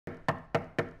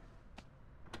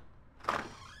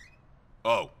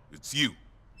Oh, it's you.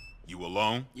 You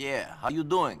alone? Yeah, how you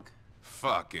doing?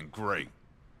 Fucking great.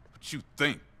 What you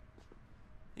think?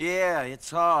 Yeah, it's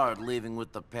hard living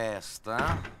with the past,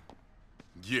 huh?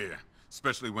 Yeah,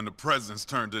 especially when the president's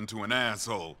turned into an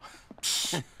asshole.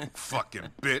 Fucking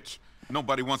bitch.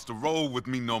 Nobody wants to roll with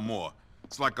me no more.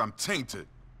 It's like I'm tainted.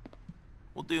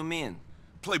 What do you mean?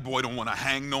 Playboy don't want to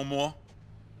hang no more.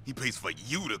 He pays for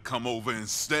you to come over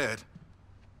instead.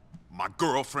 My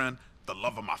girlfriend, the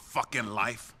love of my fucking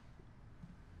life.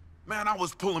 Man, I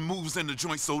was pulling moves in the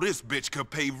joint so this bitch could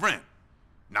pay rent.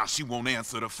 Now she won't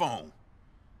answer the phone.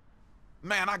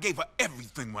 Man, I gave her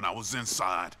everything when I was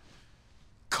inside.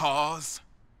 Cars,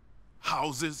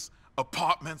 houses,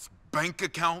 apartments, bank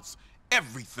accounts,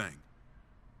 everything.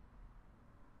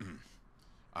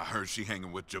 I heard she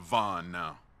hanging with Javon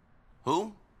now.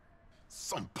 Who?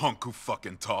 Some punk who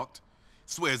fucking talked.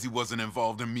 Swears he wasn't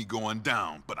involved in me going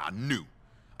down, but I knew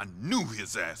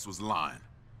his ass was lying.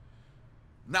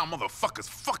 Now motherfuckers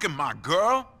fucking my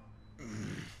girl?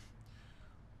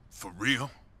 For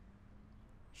real?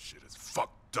 Shit is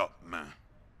fucked up, man.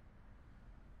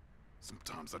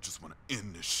 Sometimes I just want to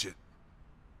end this shit.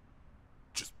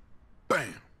 Just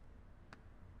bam.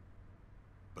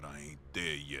 But I ain't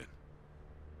there yet.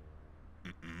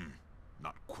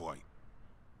 Not quite.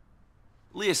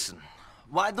 Listen,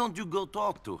 why don't you go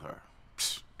talk to her?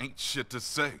 Psh, ain't shit to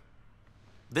say.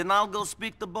 Then I'll go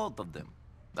speak to both of them.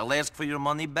 They'll ask for your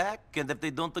money back, and if they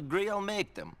don't agree, I'll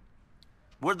make them.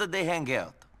 Where did they hang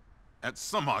out? At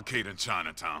some arcade in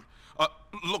Chinatown.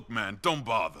 Look, man, don't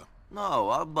bother. No,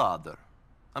 I'll bother.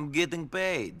 I'm getting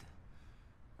paid.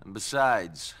 And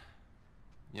besides,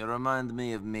 you remind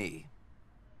me of me.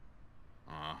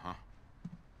 Uh-huh.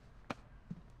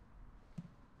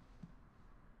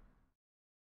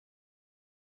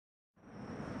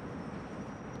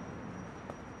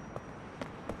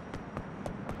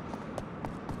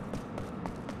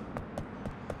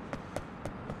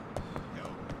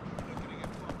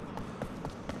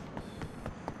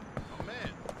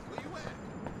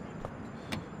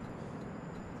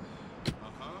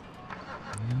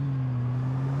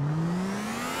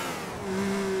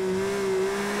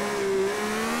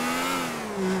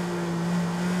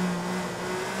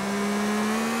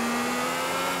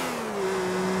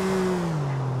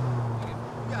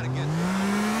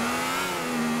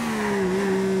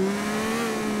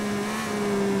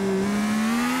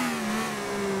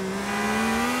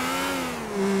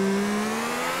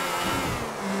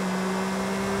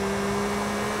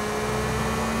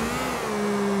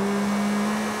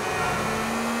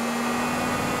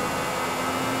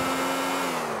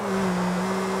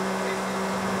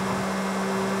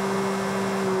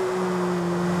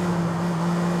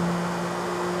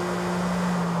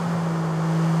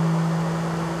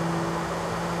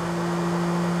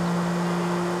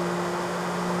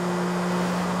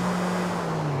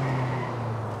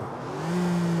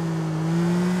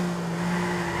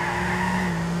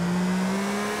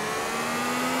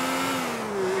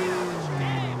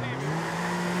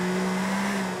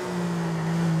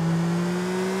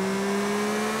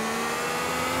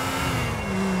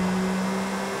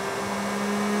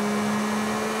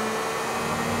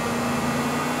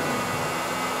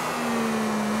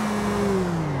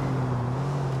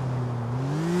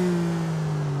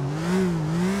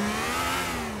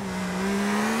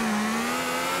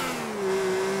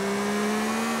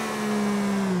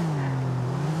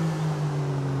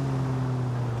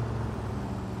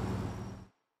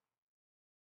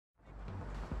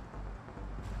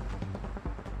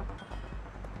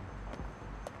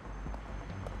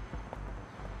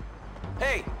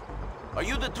 Hey, are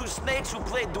you the two snakes who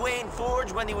played Dwayne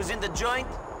Forge when he was in the joint?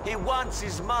 He wants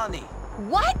his money.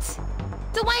 What?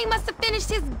 Dwayne must have finished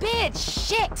his bid.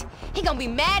 Shit! He gonna be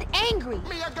mad angry.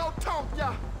 Me, I go talk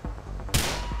ya.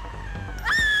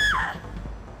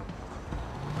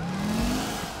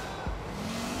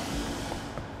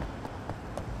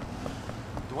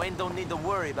 Dwayne don't need to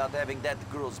worry about having that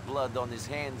girl's blood on his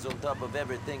hands on top of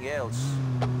everything else.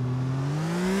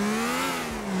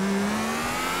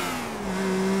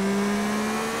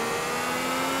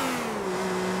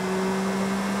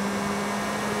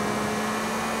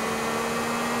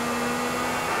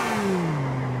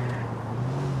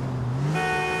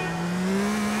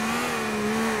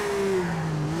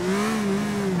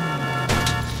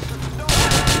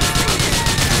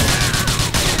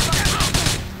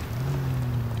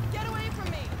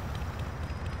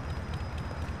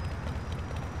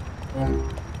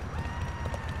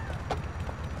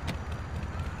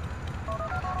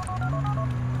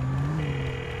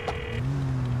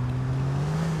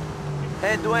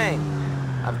 Hey, Dwayne.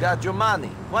 I've got your money.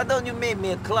 Why don't you make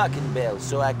me a clocking bell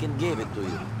so I can give it to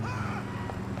you?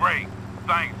 Great.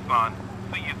 Thanks, son.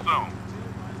 See you soon.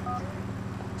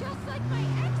 Just like my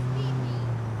ex beat me.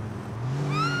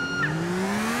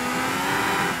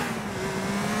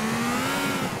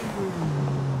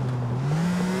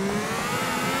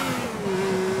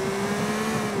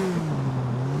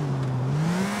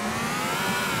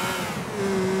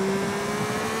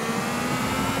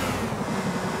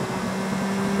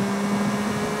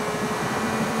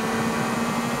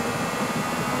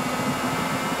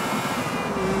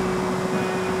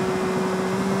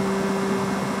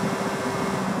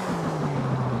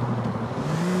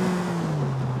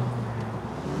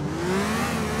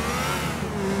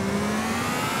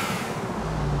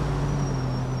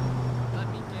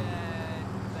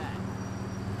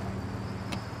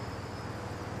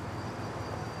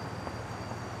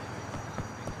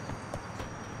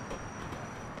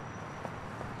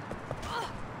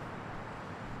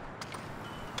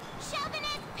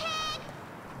 Chauvinist pig!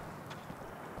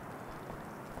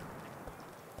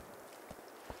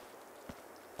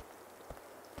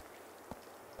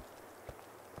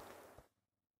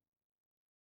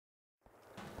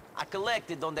 I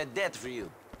collected on that debt for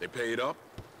you. They paid up?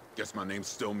 Guess my name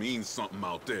still means something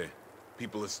out there.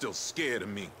 People are still scared of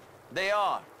me. They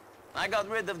are. I got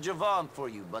rid of Javon for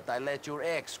you, but I let your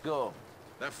ex go.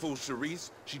 That fool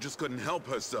Charisse, she just couldn't help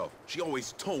herself. She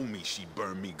always told me she'd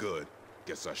burn me good.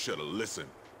 Guess I should've listened.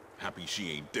 Happy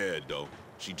she ain't dead, though.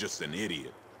 She just an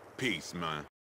idiot. Peace, man.